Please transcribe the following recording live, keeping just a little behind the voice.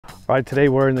All right, today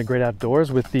we're in the great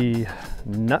outdoors with the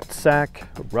NUTSAC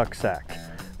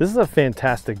RUCKSAC. This is a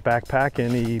fantastic backpack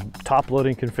in the top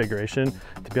loading configuration.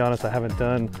 To be honest, I haven't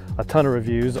done a ton of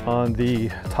reviews on the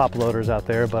top loaders out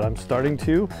there, but I'm starting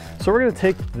to. So we're gonna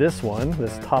take this one,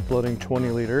 this top loading 20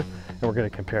 liter, and we're gonna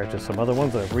compare it to some other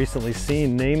ones that I've recently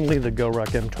seen, namely the GORUCK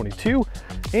M22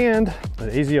 and the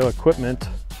AZO Equipment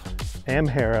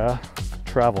Amhara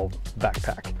travel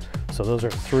backpack. So those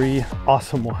are three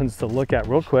awesome ones to look at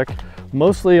real quick,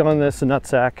 mostly on this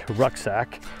NUTSAC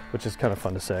RUCKSAC, which is kind of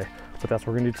fun to say, but that's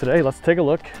what we're gonna do today. Let's take a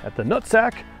look at the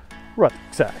NUTSAC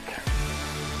RUCKSAC.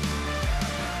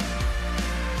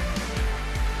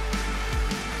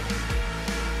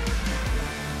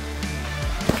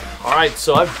 All right,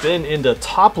 so I've been into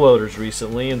top loaders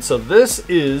recently, and so this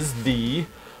is the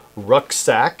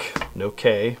RUCKSAC, no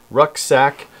K,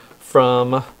 RUCKSAC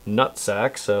from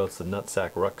NUTSAC. So it's the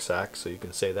NUTSAC RUCKSAC, so you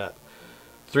can say that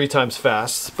 3 times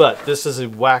fast. But this is a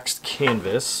waxed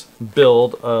canvas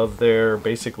build of their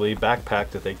basically backpack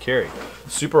that they carry.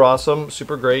 Super awesome,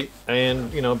 super great,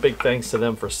 and you know, big thanks to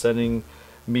them for sending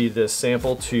me this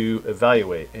sample to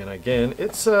evaluate. And again,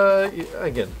 it's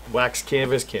again, waxed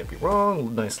canvas, can't be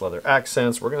wrong, nice leather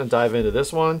accents. We're gonna dive into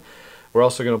this one. We're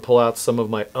also gonna pull out some of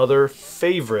my other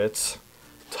favorites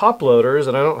top loaders,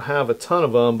 and I don't have a ton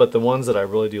of them, but the ones that I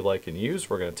really do like and use,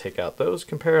 we're going to take out those,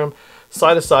 compare them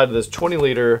side to side to this 20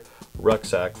 liter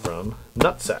rucksack from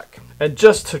NUTSAC. And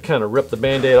just to kind of rip the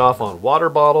band-aid off on water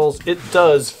bottles, it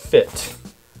does fit.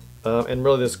 And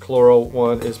really this Chloro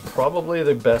one is probably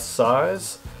the best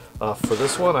size for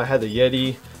this one. I had the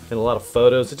Yeti in a lot of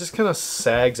photos. It just kind of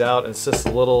sags out and it's just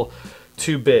a little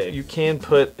too big. You can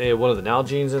put one of the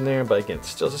Nalgene's in there, but again, it's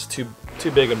still just too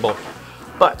big and bulky.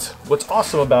 But what's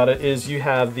awesome about it is you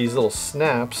have these little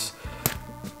snaps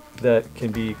that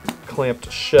can be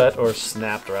clamped shut, or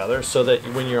snapped rather, so that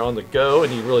when you're on the go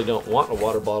and you really don't want a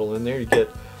water bottle in there, you get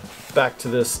back to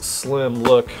this slim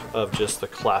look of just the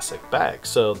classic bag.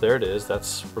 So there it is.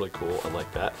 That's really cool. I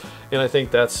like that. And I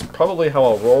think that's probably how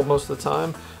I'll roll most of the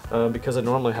time because I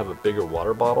normally have a bigger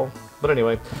water bottle. But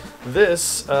anyway,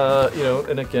 this, you know,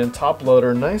 and again, top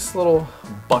loader, nice little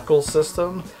buckle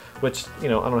system, which, you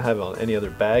know, I don't have it on any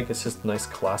other bag. It's just a nice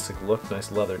classic look,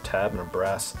 nice leather tab and a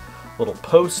brass little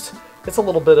post. It's a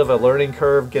little bit of a learning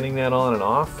curve getting that on and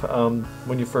off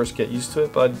when you first get used to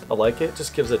it, but I like it. It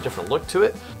just gives a different look to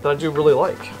it that I do really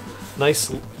like.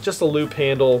 Nice, just a loop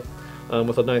handle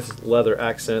with a nice leather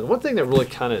accent. One thing that really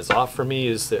kind of is off for me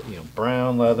is that, you know,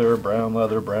 brown leather, brown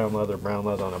leather, brown leather, brown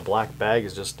leather on a black bag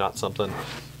is just not something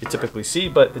you typically see,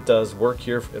 but it does work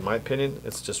here, in my opinion.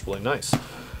 It's just really nice.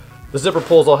 The zipper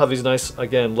pulls all have these nice,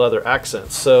 again, leather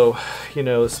accents. So, you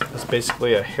know, it's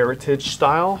basically a heritage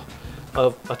style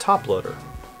of a top loader.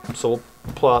 So we'll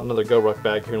pull out another GORUCK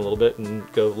bag here in a little bit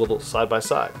and go a little side by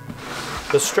side.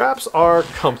 The straps are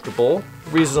comfortable,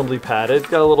 reasonably padded.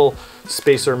 Got a little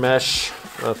spacer mesh,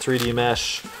 3D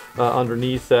mesh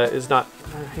underneath that is not,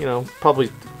 you know,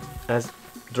 probably as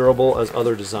durable as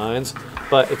other designs,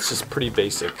 but it's just pretty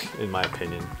basic in my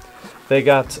opinion. They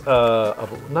got a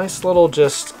nice little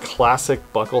just classic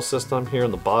buckle system here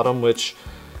in the bottom, which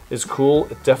is cool.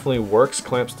 It definitely works,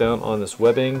 clamps down on this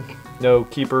webbing. No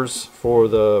keepers for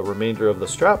the remainder of the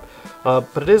strap,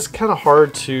 but it is kind of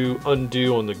hard to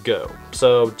undo on the go.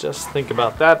 So just think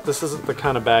about that. This isn't the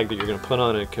kind of bag that you're gonna put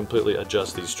on and completely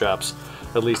adjust these straps,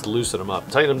 at least loosen them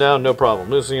up. Tighten them down, no problem.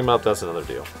 Loosening them up, that's another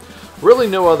deal. Really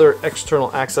no other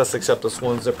external access except this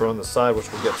one zipper on the side,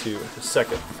 which we'll get to in a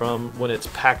second, from when it's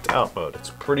packed out mode.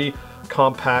 It's pretty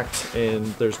compact and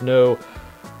there's no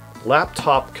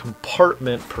laptop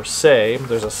compartment per se.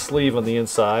 There's a sleeve on the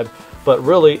inside, but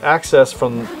really access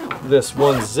from this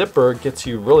one zipper gets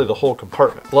you really the whole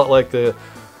compartment. A lot like the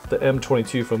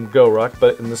M22 from GORUCK,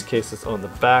 but in this case it's on the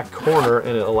back corner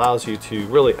and it allows you to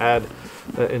really add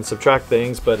and subtract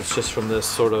things, but it's just from this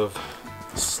sort of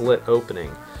slit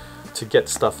opening to get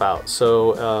stuff out.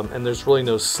 So, and there's really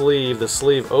no sleeve. The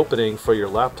sleeve opening for your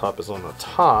laptop is on the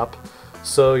top,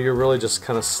 so you're really just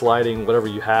kind of sliding whatever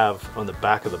you have on the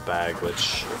back of the bag,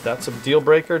 which if that's a deal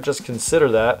breaker, just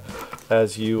consider that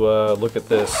as you look at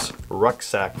this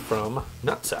rucksack from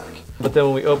NUTSAC. But then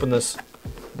when we open this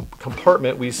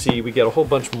compartment, we get a whole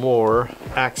bunch more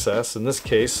access. In this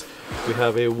case, we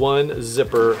have a 1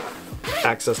 zipper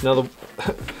access. Now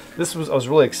I was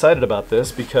really excited about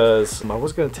this because I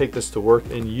was going to take this to work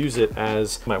and use it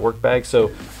as my work bag.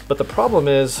 So, but the problem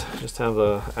is, just have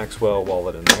the Axwell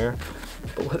wallet in there.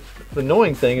 But what the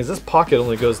annoying thing is, this pocket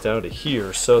only goes down to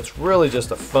here, so it's really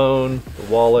just a phone,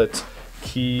 wallet,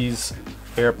 keys,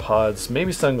 AirPods,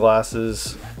 maybe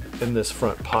sunglasses, in this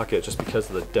front pocket just because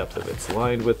of the depth of it. It's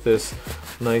lined with this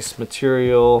nice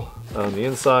material on the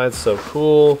inside, so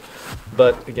cool.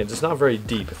 But again, just not very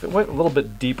deep. If it went a little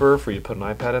bit deeper for you to put an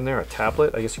iPad in there, a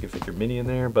tablet, I guess you could fit your mini in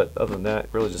there, but other than that,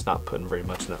 really just not putting very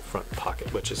much in that front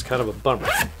pocket, which is kind of a bummer.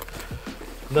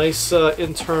 Nice the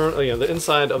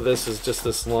inside of this is just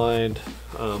this lined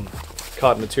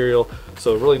cotton material,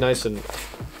 so really nice and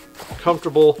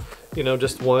comfortable. You know,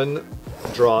 just one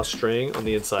drawstring on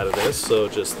the inside of this, so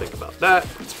just think about that.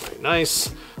 It's very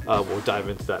nice. We'll dive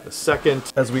into that in a second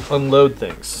as we unload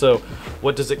things. So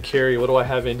what does it carry? What do I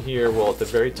have in here? Well, at the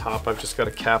very top, I've just got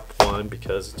a cap 1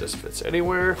 because it just fits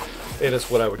anywhere, and it's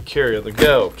what I would carry on the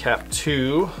go. Cap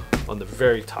 2 on the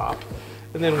very top.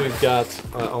 And then we've got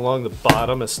along the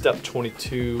bottom a Step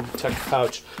 22 tech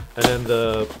pouch, and then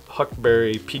the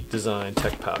Huckberry Peak Design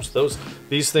tech pouch.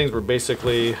 These things were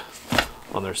basically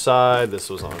on their side. This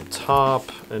was on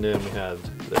top, and then we had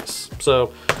this.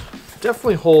 So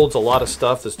definitely holds a lot of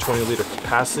stuff. This 20-liter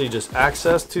capacity, just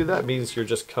access to that means you're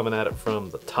just coming at it from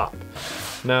the top.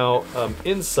 Now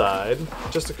inside,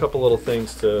 just a couple little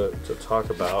things to talk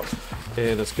about,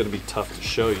 and it's going to be tough to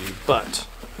show you, but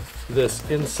this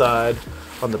inside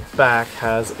on the back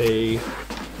has a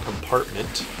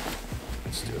compartment.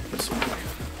 Let's do it this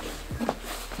way.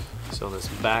 So on this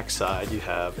back side, you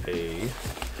have a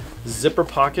zipper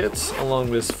pockets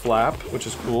along this flap, which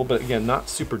is cool, but again, not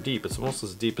super deep. It's almost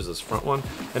as deep as this front one.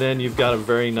 And then you've got a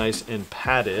very nice and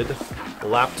padded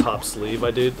laptop sleeve.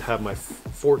 I did have my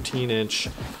 14-inch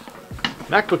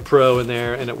MacBook Pro in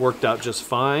there, and it worked out just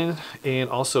fine. And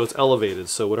also it's elevated,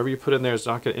 so whatever you put in there is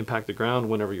not going to impact the ground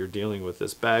whenever you're dealing with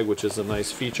this bag, which is a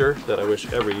nice feature that I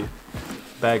wish every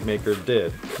bag maker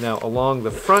did. Now along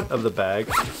the front of the bag,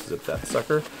 zip that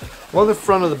sucker. Along the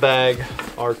front of the bag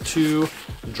are 2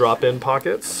 drop-in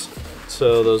pockets,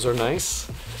 so those are nice.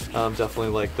 Definitely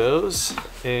like those.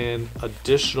 And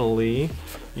additionally,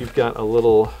 you've got a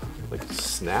little like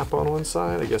snap on one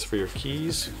side, I guess for your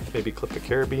keys. Maybe clip a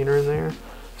carabiner in there.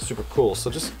 Super cool. So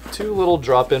just 2 little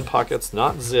drop-in pockets,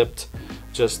 not zipped.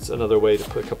 Just another way to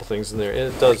put a couple things in there.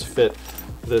 And it does fit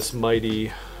this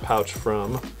mighty pouch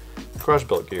from Garage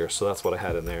Built Gear, so that's what I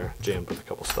had in there, jammed with a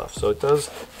couple stuff. So it does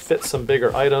fit some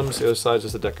bigger items. The other side is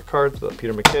just a deck of cards, the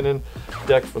Peter McKinnon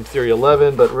deck from Theory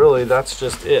 11, but really that's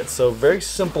just it. So very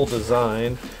simple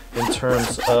design in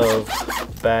terms of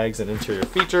bags and interior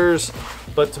features,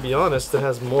 but to be honest, it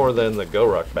has more than the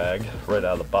GORUCK bag right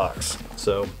out of the box.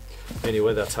 So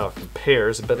anyway, that's how it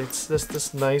compares, but it's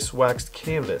this nice waxed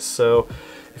canvas. So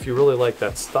if you really like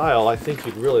that style, I think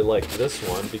you'd really like this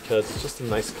one because it's just a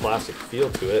nice classic feel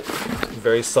to it.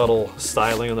 Very subtle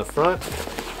styling on the front.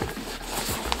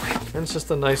 And it's just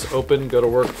a nice open, go to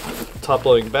work, top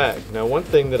loading bag. Now one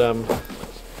thing that I'm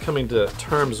coming to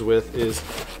terms with is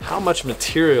how much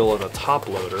material in a top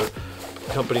loader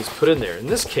companies put in there. In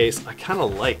this case, I kind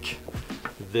of like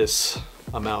this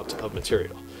amount of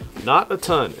material. Not a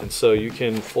ton, and so you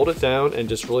can fold it down and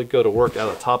just really go to work out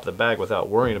of the top of the bag without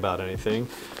worrying about anything,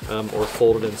 or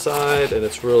fold it inside and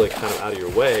it's really kind of out of your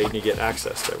way and you get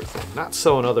access to everything. Not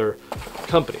so in other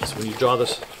companies. When you draw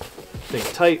this thing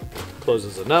tight,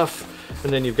 closes enough,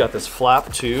 and then you've got this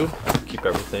flap to keep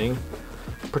everything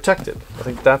protected. I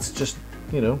think that's just,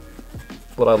 you know,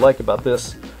 what I like about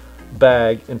this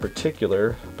bag in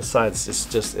particular, besides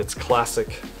its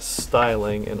classic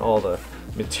styling and all the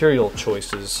material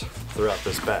choices throughout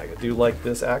this bag. I do like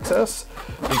this access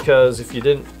because if you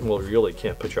didn't, well, you really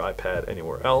can't put your iPad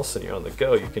anywhere else and you're on the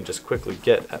go, you can just quickly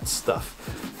get at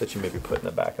stuff that you maybe put in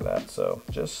the back of that. So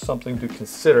just something to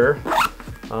consider.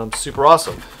 Super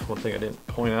awesome. One thing I didn't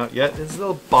point out yet is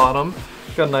the bottom.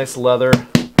 It's got a nice leather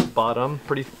bottom,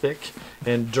 pretty thick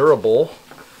and durable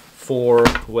for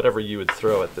whatever you would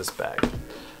throw at this bag.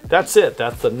 That's it.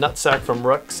 That's the NUTSAC from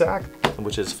RUCKSAC,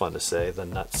 which is fun to say, the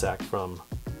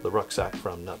rucksack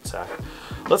from NUTSAC.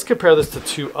 Let's compare this to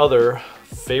 2 other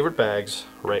favorite bags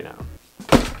right now.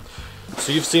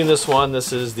 So you've seen this one.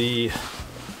 This is the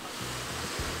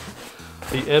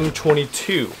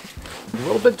M22. A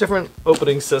little bit different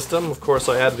opening system. Of course,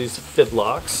 I added these fid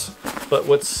locks, but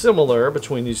what's similar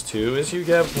between these 2 is you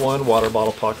have one water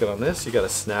bottle pocket on this, you got a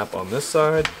snap on this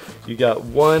side, you got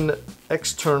one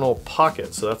external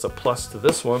pocket, so that's a plus to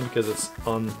this one because it's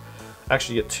on.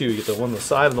 Actually, you get 2. You get the one on the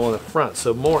side and the one on the front.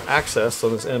 So more access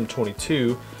on this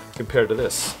M22 compared to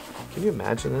this. Can you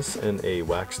imagine this in a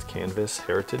waxed canvas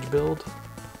heritage build?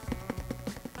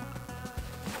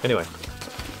 Anyway,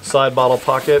 side bottle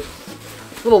pocket.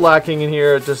 A little lacking in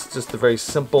here, just a very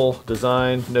simple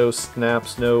design. No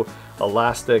snaps, no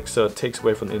elastic, so it takes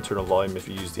away from the internal volume if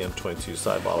you use the M22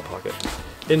 side bottle pocket.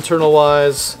 internal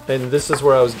wise, and this is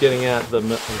where I was getting at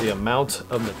the amount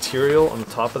of material on the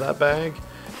top of that bag.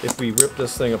 If we rip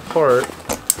this thing apart,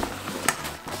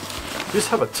 we just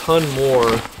have a ton more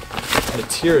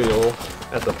material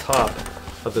at the top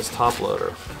of this top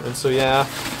loader. And so yeah,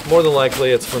 more than likely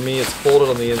it's, for me, it's folded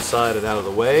on the inside and out of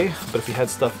the way. But if you had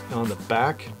stuff on the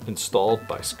back installed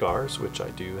by scars, which I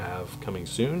do have coming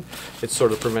soon, it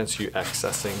sort of prevents you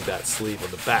accessing that sleeve on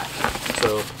the back.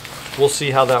 So we'll see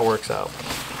how that works out.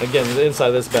 Again, the inside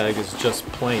of this bag is just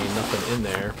plain, nothing in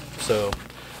there. So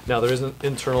now there is an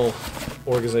internal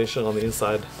organization on the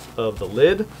inside of the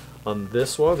lid on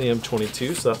this one, the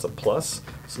M22, so that's a plus.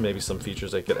 So maybe some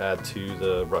features they could add to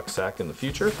the rucksack in the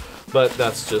future, but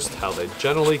that's just how they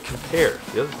generally compare.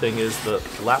 The other thing is the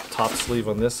laptop sleeve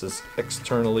on this is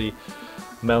externally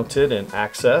mounted and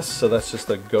accessed, so that's just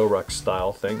a GORUCK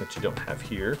style thing that you don't have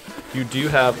here. You do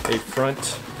have a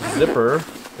front zipper,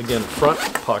 again, front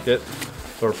pocket,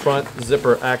 or front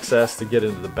zipper access to get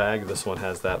into the bag. This one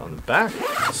has that on the back.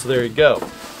 So there you go.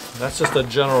 That's just a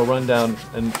general rundown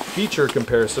and feature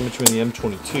comparison between the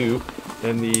M22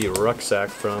 and the rucksack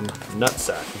from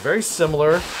NUTSAC. Very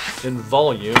similar in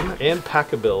volume and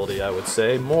packability, I would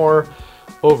say. More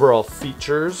overall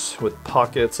features with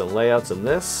pockets and layouts in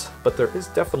this, but there is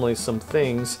definitely some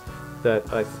things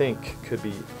that I think could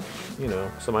be, you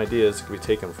know, some ideas could be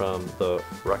taken from the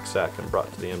rucksack and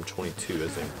brought to the M22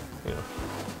 as they, you know,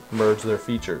 merge their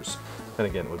features. And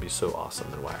again, it would be so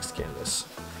awesome in wax canvas.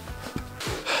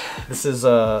 This is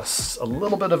a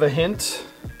little bit of a hint,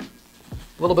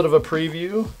 a little bit of a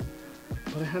preview,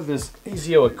 but I have this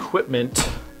AZO Equipment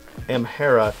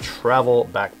Amhara travel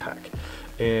backpack.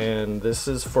 And this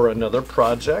is for another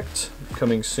project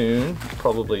coming soon,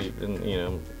 probably in, you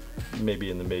know,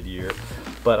 maybe in the mid-year.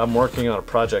 But I'm working on a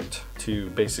project to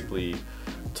basically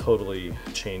totally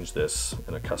change this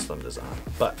in a custom design.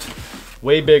 But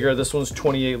way bigger. This one's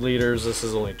 28 liters. This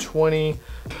is only 20.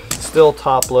 Still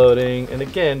top loading. And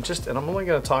again, and I'm only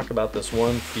going to talk about this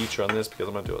one feature on this because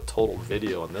I'm going to do a total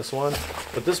video on this one.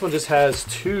 But this one just has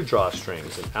two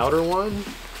drawstrings, an outer one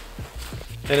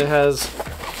and it has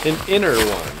an inner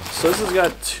one. So this has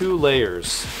got two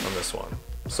layers on this one.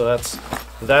 So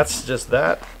that's just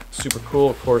that. Super cool.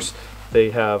 Of course,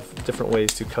 they have different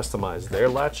ways to customize their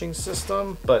latching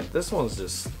system, but this one's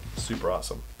just super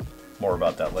awesome. More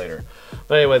about that later.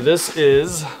 But anyway, this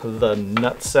is the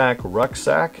NUTSAC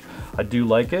RUCKSAC. I do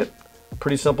like it.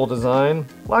 Pretty simple design,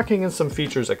 lacking in some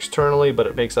features externally, but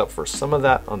it makes up for some of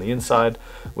that on the inside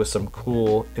with some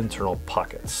cool internal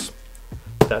pockets.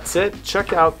 That's it.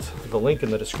 Check out the link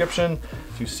in the description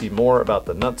to see more about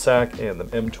the NUTSAC and the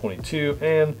M22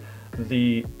 and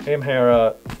the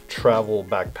Amhara travel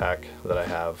backpack that I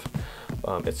have.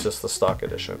 It's just the stock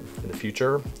edition. In the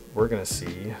future, we're gonna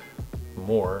see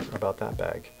more about that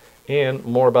bag and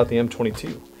more about the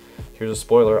M22. Here's a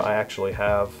spoiler, I actually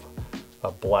have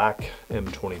a black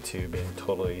M22 being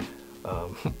totally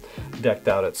decked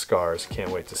out at Scars.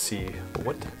 Can't wait to see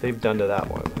what they've done to that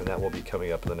one, and that will be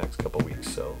coming up in the next couple weeks.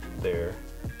 So there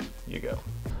you go.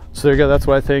 So there you go, that's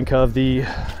what I think of the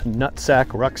NUTSAC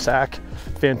RUCKSAC.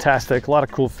 Fantastic, a lot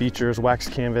of cool features, wax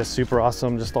canvas, super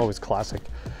awesome, just always classic.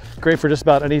 Great for just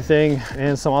about anything,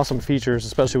 and some awesome features,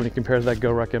 especially when you compare to that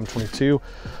GORUCK M22.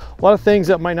 A lot of things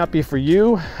that might not be for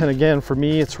you, and again, for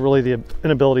me, it's really the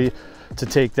inability to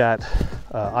take that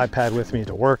iPad with me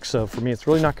to work. So for me, it's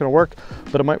really not gonna work,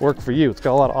 but it might work for you. It's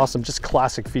got a lot of awesome, just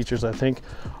classic features I think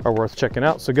are worth checking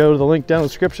out. So go to the link down in the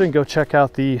description, go check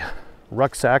out the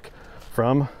rucksack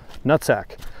from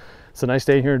NUTSAC. It's a nice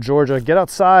day here in Georgia. Get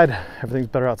outside, everything's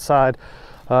better outside.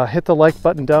 Hit the like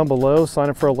button down below, sign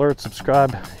up for alerts,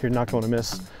 subscribe. You're not going to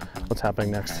miss what's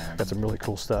happening next. Got some really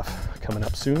cool stuff coming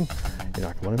up soon. You're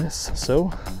not going to miss.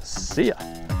 So, see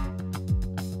ya.